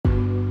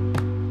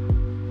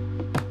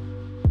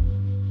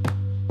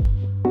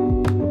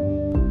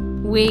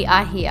We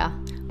are here.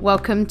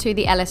 Welcome to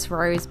the Ellis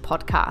Rose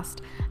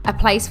podcast, a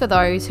place for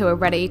those who are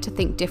ready to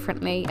think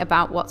differently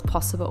about what's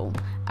possible,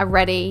 are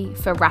ready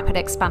for rapid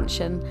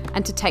expansion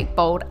and to take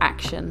bold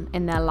action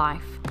in their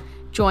life.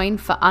 Join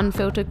for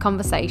unfiltered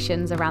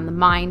conversations around the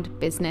mind,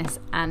 business,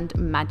 and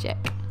magic.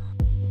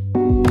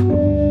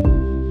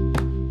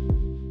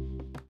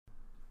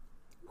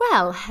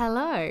 Well,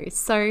 hello.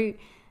 So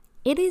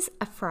it is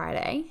a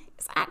Friday.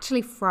 It's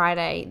actually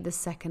Friday, the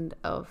 2nd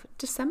of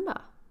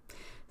December.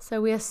 So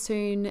we are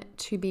soon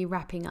to be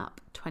wrapping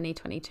up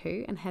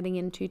 2022 and heading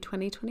into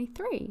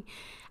 2023.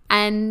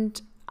 And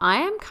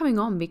I am coming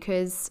on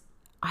because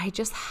I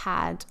just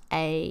had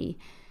a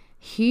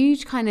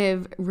huge kind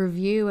of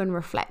review and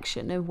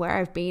reflection of where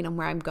I've been and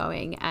where I'm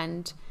going.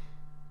 And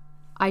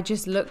I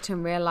just looked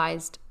and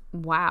realized,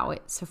 wow,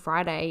 it's a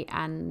Friday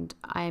and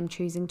I am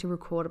choosing to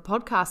record a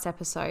podcast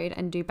episode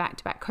and do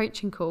back-to-back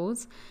coaching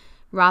calls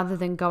rather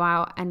than go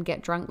out and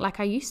get drunk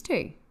like I used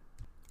to.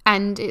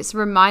 And it's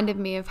reminded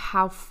me of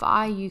how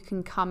far you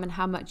can come and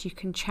how much you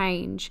can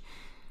change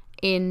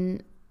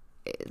in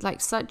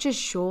like such a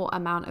short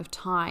amount of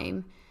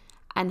time,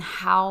 and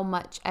how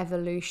much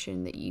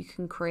evolution that you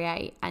can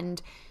create.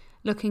 And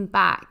looking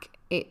back,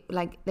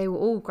 they were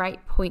all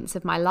great points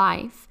of my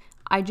life.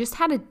 I just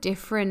had a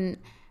different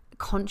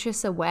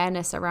conscious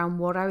awareness around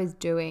what I was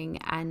doing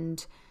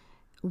and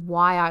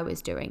why I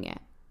was doing it.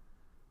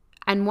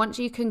 And once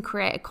you can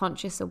create a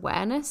conscious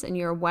awareness, and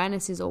your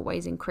awareness is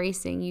always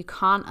increasing, you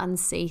can't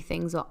unsee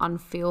things or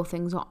unfeel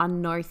things or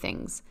unknow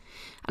things.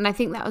 And I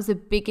think that was the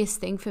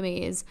biggest thing for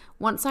me, is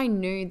once I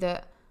knew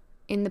that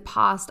in the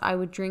past I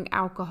would drink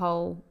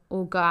alcohol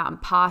or go out and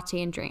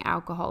party and drink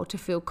alcohol to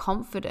feel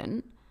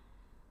confident,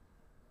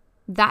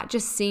 that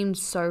just seemed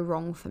so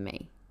wrong for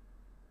me.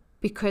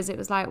 Because it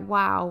was like,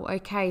 wow,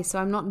 okay, so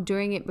I'm not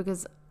doing it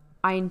because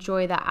I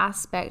enjoy that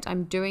aspect.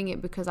 I'm doing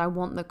it because I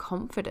want the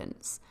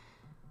confidence.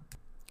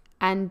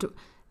 And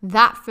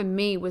that for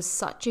me was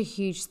such a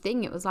huge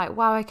thing. It was like,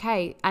 wow,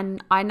 okay.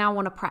 And I now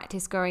want to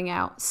practice going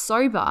out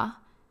sober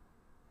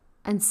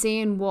and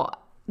seeing what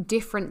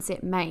difference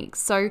it makes.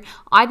 So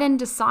I then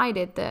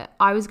decided that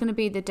I was going to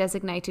be the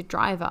designated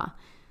driver.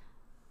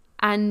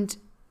 And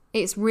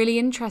it's really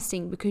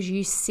interesting because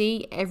you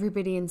see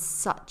everybody in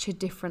such a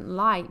different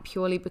light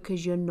purely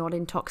because you're not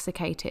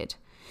intoxicated.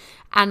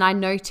 And I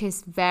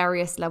noticed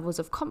various levels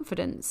of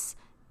confidence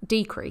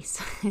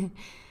decrease.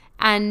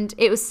 And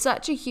it was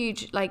such a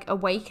huge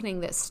awakening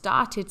that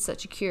started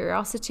such a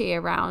curiosity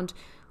around,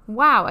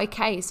 wow,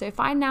 okay, so if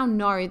I now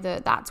know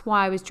that that's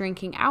why I was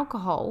drinking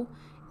alcohol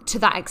to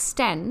that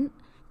extent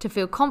to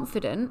feel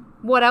confident,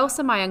 what else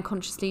am I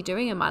unconsciously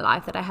doing in my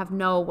life that I have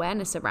no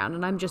awareness around,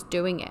 and I'm just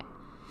doing it?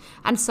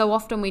 And so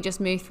often we just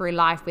move through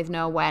life with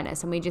no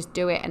awareness, and we just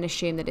do it and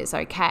assume that it's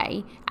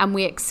okay, and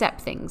we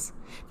accept things.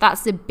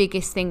 That's the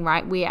biggest thing,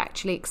 right? We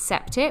actually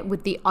accept it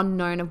with the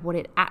unknown of what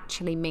it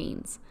actually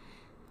means.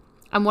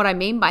 And what I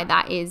mean by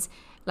that is,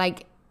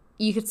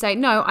 you could say,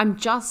 no, I'm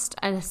just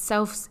a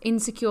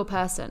insecure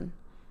person.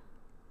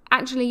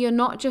 Actually, you're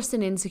not just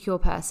an insecure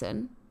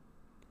person.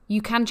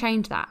 You can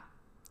change that.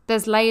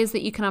 There's layers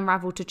that you can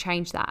unravel to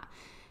change that.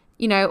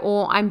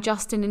 Or I'm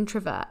just an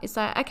introvert. It's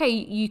like, okay,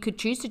 you could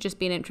choose to just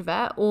be an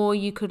introvert, or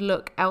you could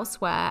look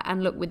elsewhere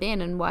and look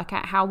within and work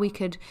out how we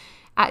could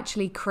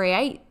actually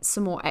create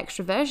some more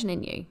extroversion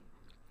in you.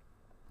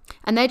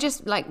 And they're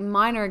just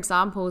minor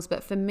examples,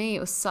 but for me, it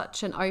was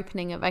such an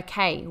opening of,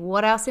 okay,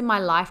 what else in my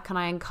life can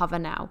I uncover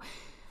now?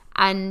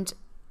 And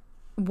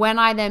when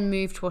I then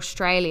moved to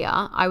Australia,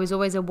 I was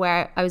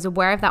aware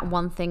of that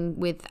one thing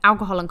with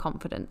alcohol and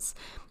confidence.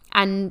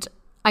 And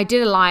I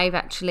did a live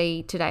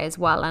actually today as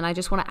well. And I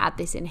just want to add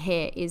this in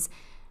here is,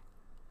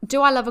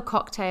 do I love a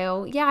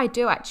cocktail? Yeah, I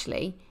do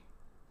actually.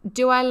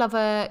 Do I love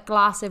a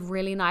glass of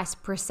really nice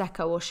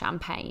Prosecco or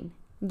champagne?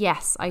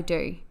 Yes, I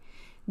do.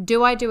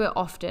 Do I do it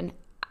often?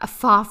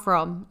 Far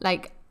from.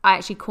 I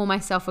actually call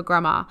myself a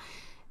grandma.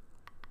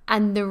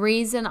 And the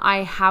reason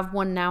I have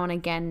one now and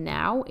again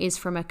now is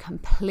from a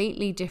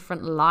completely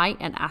different light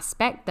and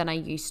aspect than I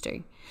used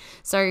to.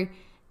 So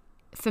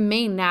for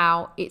me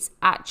now, it's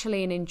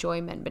actually an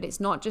enjoyment, but it's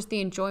not just the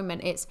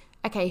enjoyment. It's,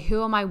 okay,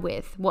 who am I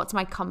with? What's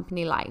my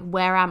company like?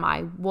 Where am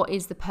I? What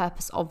is the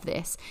purpose of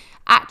this?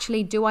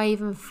 Actually, do I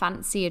even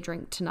fancy a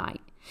drink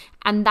tonight?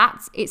 And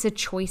it's a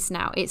choice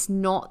now. It's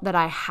not that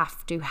I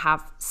have to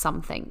have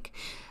something.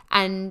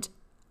 And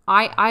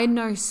I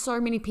know so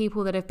many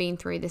people that have been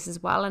through this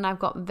as well. And I've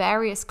got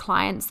various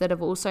clients that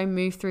have also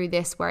moved through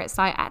this where it's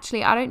like,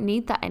 actually, I don't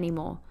need that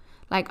anymore.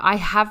 I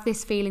have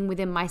this feeling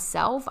within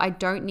myself. I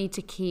don't need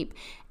to keep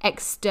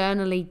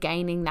externally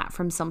gaining that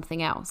from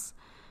something else.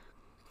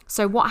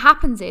 So what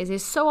happens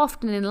is so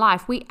often in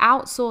life, we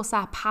outsource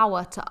our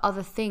power to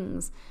other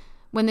things,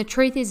 when the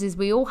truth is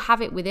we all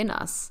have it within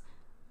us.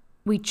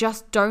 We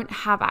just don't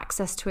have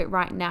access to it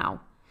right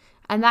now.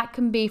 And that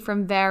can be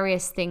from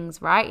various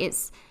things, right?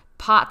 It's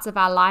parts of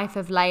our life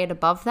have layered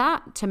above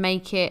that to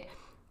make it,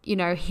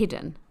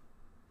 hidden.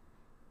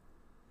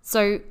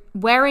 So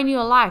where in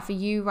your life are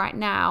you right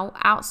now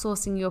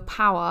outsourcing your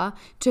power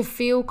to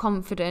feel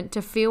confident,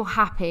 to feel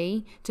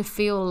happy, to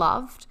feel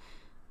loved?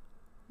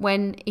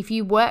 When if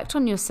you worked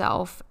on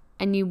yourself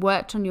and you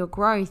worked on your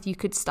growth, you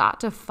could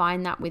start to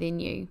find that within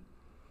you.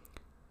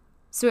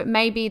 So it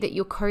may be that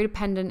you're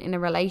codependent in a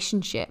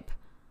relationship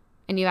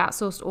and you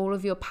outsourced all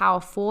of your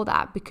power for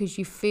that because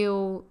you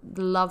feel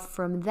the love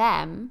from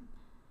them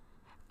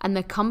and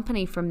the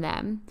company from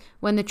them,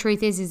 when the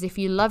truth is if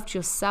you loved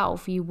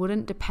yourself, you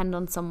wouldn't depend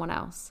on someone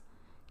else.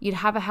 You'd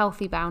have a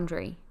healthy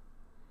boundary.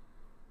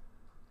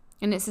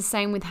 And it's the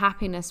same with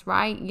happiness,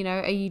 right? You know,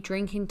 are you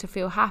drinking to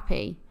feel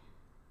happy?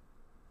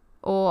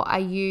 Or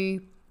are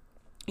you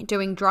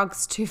doing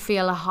drugs to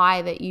feel a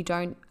high that you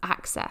don't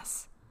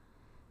access?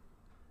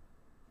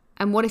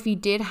 And what if you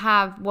did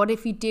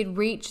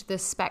reach the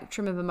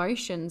spectrum of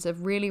emotions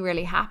of really,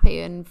 really happy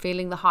and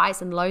feeling the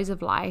highs and lows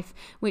of life,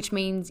 which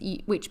meant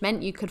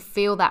you could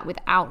feel that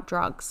without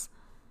drugs?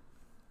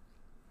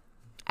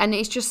 And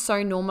it's just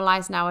so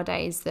normalized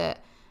nowadays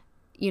that,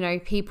 you know,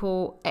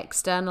 people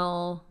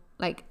outsource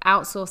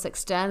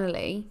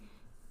externally,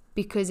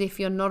 because if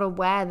you're not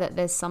aware that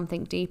there's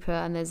something deeper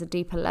and there's a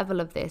deeper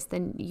level of this,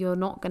 then you're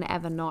not going to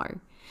ever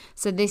know.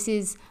 So this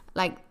is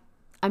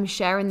I'm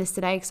sharing this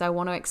today because I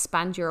want to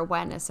expand your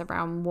awareness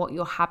around what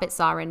your habits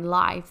are in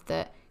life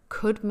that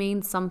could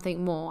mean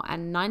something more.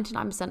 And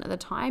 99% of the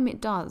time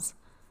it does.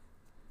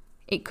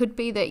 It could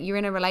be that you're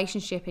in a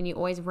relationship and you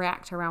always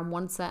react around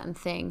one certain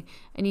thing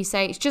and you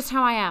say, it's just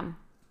how I am.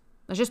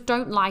 I just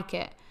don't like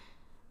it.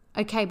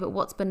 Okay, but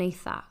what's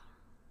beneath that?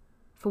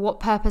 For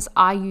what purpose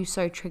are you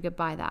so triggered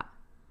by that?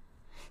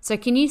 So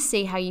can you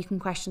see how you can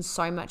question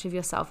so much of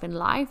yourself in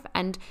life?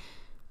 And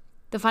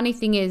the funny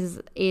thing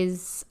is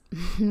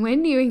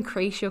when you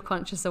increase your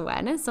conscious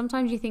awareness,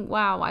 sometimes you think,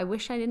 wow, I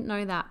wish I didn't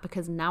know that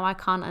because now I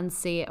can't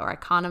unsee it, or I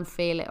can't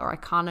unfeel it, or I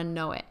can't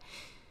unknow it.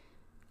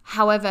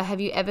 However, have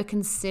you ever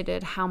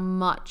considered how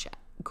much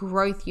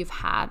growth you've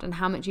had and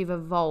how much you've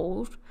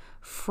evolved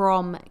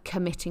from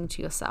committing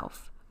to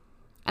yourself?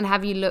 And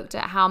have you looked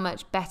at how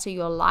much better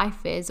your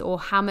life is, or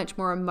how much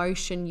more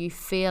emotion you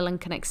feel and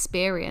can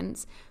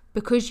experience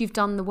because you've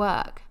done the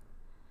work?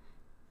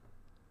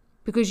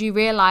 Because you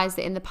realize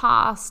that in the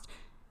past,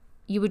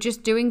 you were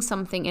just doing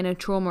something in a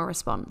trauma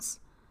response.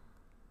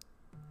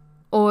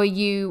 Or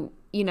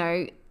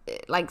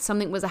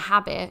something was a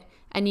habit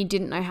and you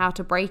didn't know how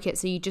to break it,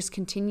 so you just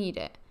continued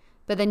it.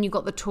 But then you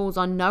got the tools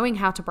on knowing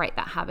how to break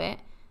that habit,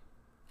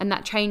 and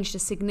that changed a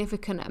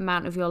significant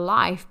amount of your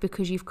life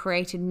because you've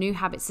created new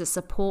habits that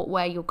support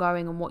where you're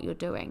going and what you're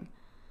doing.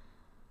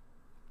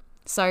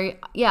 So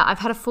yeah, I've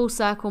had a full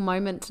circle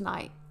moment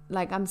tonight.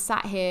 I'm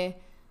sat here,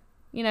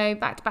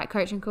 back-to-back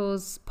coaching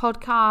calls,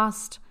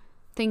 podcast,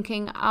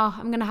 thinking,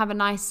 I'm going to have a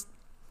nice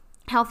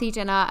healthy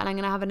dinner and I'm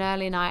going to have an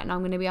early night and I'm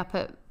going to be up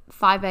at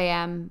 5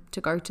 a.m.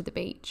 to go to the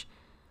beach.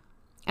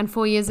 And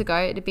 4 years ago,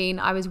 it had been,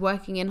 I was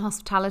working in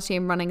hospitality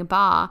and running a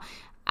bar,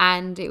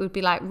 and it would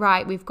be like,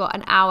 right, we've got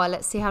an hour,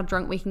 let's see how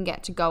drunk we can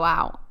get to go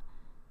out.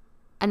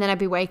 And then I'd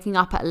be waking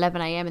up at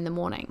 11 a.m. in the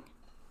morning.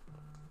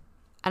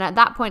 And at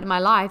that point in my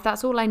life,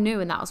 that's all I knew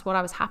and that was what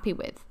I was happy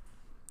with.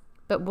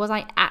 But was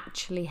I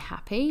actually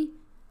happy?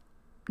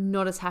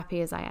 Not as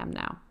happy as I am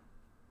now.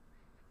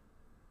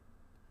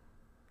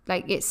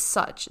 There's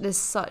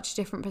such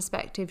different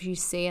perspectives you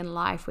see in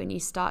life when you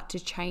start to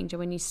change and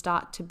when you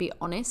start to be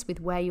honest with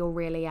where you're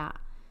really at.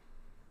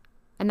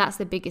 And that's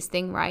the biggest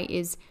thing, right?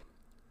 Is,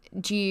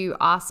 do you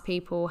ask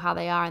people how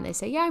they are and they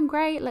say, yeah, I'm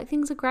great,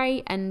 things are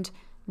great, and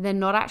they're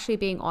not actually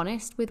being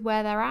honest with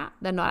where they're at.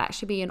 They're not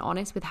actually being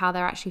honest with how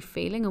they're actually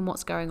feeling and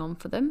what's going on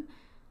for them.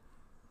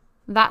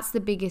 That's the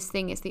biggest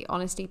thing. It's the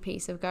honesty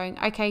piece of going,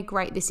 okay,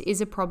 great, this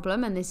is a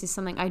problem and this is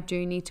something I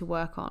do need to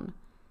work on.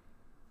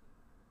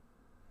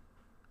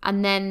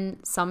 And then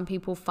some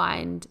people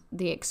find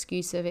the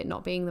excuse of it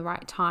not being the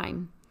right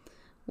time.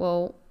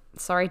 Well,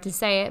 sorry to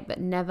say it, but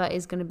never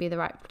is going to be the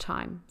right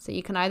time. So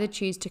you can either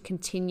choose to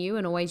continue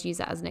and always use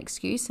that as an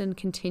excuse and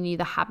continue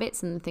the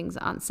habits and the things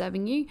that aren't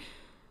serving you,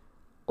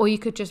 or you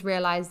could just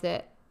realize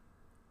that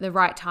the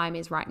right time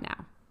is right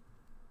now.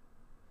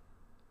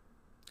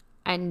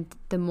 And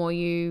the more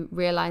you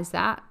realize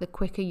that, the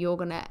quicker you're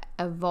going to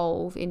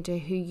evolve into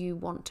who you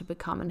want to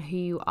become and who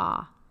you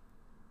are.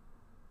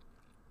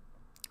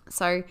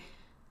 So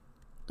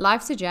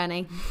life's a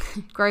journey,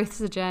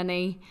 growth's a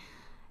journey,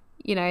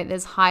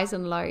 there's highs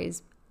and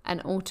lows, and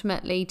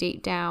ultimately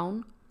deep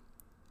down,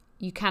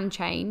 you can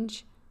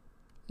change.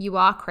 You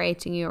are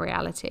creating your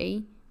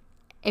reality.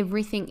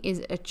 Everything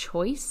is a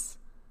choice.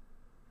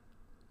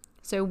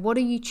 So what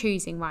are you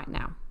choosing right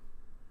now?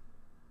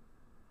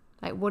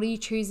 What are you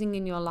choosing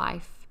in your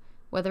life?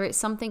 Whether it's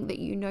something that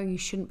you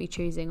shouldn't be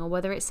choosing, or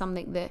whether it's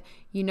something that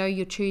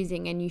you're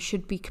choosing and you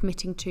should be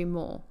committing to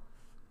more.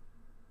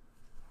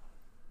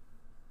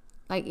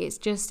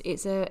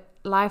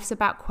 Life's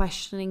about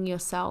questioning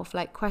yourself.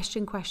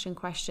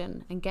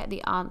 Question, and get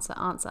the answer.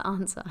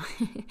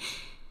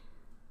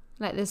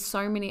 There's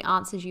so many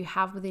answers you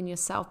have within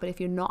yourself, but if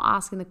you're not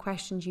asking the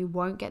questions, you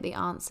won't get the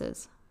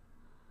answers.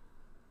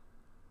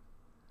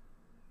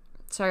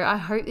 So I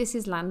hope this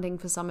is landing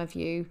for some of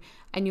you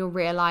and you're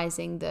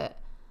realizing that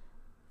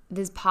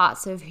there's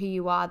parts of who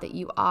you are that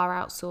you are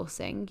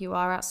outsourcing. You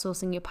are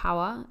outsourcing your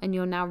power, and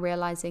you're now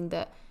realizing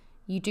that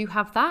you do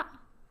have that.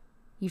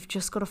 You've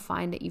just got to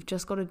find it. You've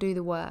just got to do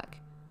the work.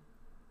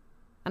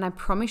 And I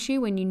promise you,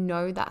 when you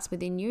know that's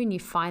within you and you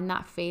find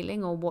that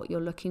feeling or what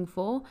you're looking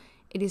for,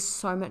 it is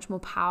so much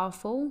more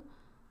powerful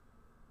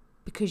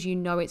because you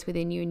know it's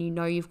within you and you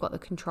know you've got the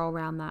control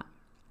around that.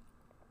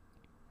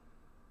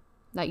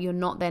 That you're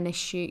not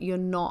you're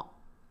not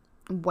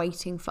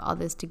waiting for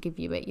others to give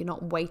you it. You're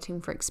not waiting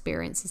for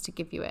experiences to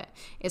give you it.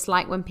 It's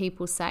like when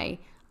people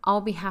say,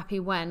 I'll be happy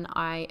when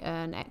I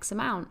earn X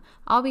amount.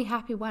 I'll be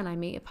happy when I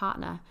meet a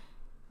partner.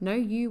 No,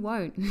 you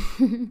won't.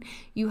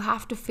 You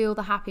have to feel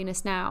the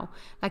happiness now.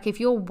 Like if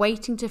you're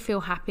waiting to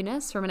feel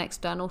happiness from an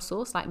external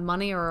source, like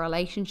money or a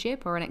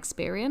relationship or an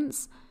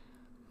experience,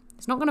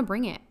 it's not going to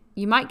bring it.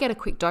 You might get a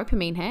quick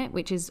dopamine hit,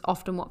 which is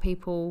often what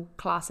people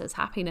class as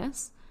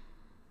happiness.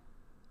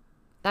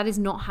 That is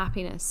not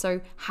happiness. So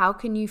how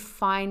can you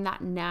find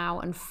that now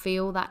and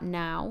feel that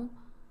now,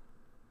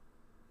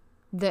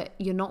 that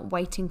you're not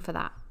waiting for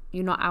that?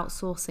 You're not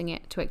outsourcing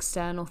it to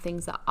external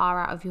things that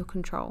are out of your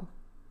control.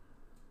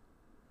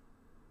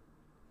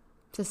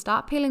 So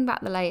start peeling back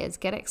the layers.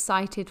 Get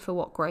excited for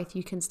what growth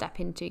you can step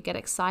into. Get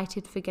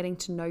excited for getting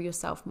to know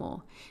yourself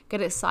more.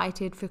 Get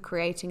excited for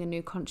creating a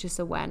new conscious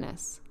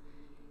awareness.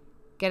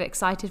 Get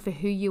excited for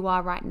who you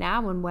are right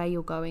now and where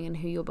you're going and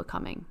who you're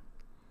becoming.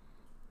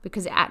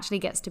 Because it actually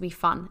gets to be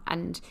fun,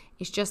 and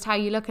it's just how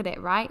you look at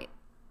it, right?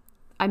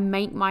 I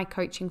make my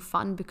coaching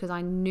fun because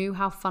I knew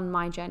how fun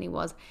my journey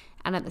was.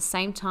 And at the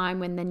same time,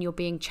 when then you're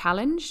being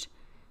challenged,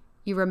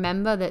 you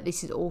remember that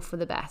this is all for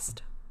the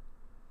best.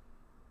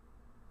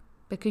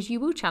 Because you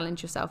will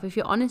challenge yourself. If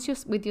you're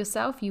honest with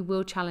yourself, you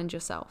will challenge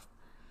yourself.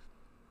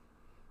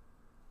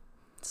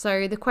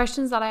 So the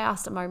questions that I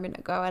asked a moment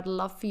ago, I'd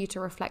love for you to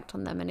reflect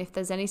on them. And if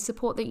there's any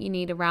support that you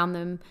need around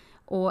them,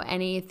 or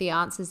any of the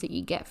answers that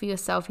you get for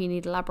yourself you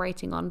need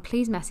elaborating on,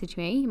 please message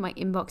me. My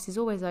inbox is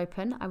always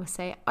open. I will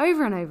say it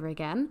over and over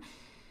again.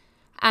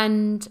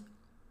 And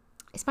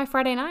it's my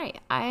Friday night.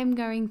 I am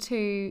going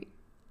to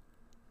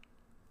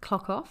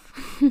clock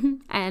off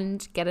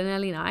and get an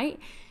early night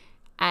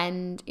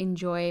and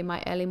enjoy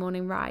my early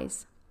morning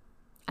rise.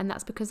 And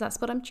that's because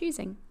that's what I'm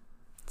choosing.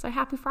 So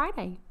happy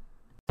Friday.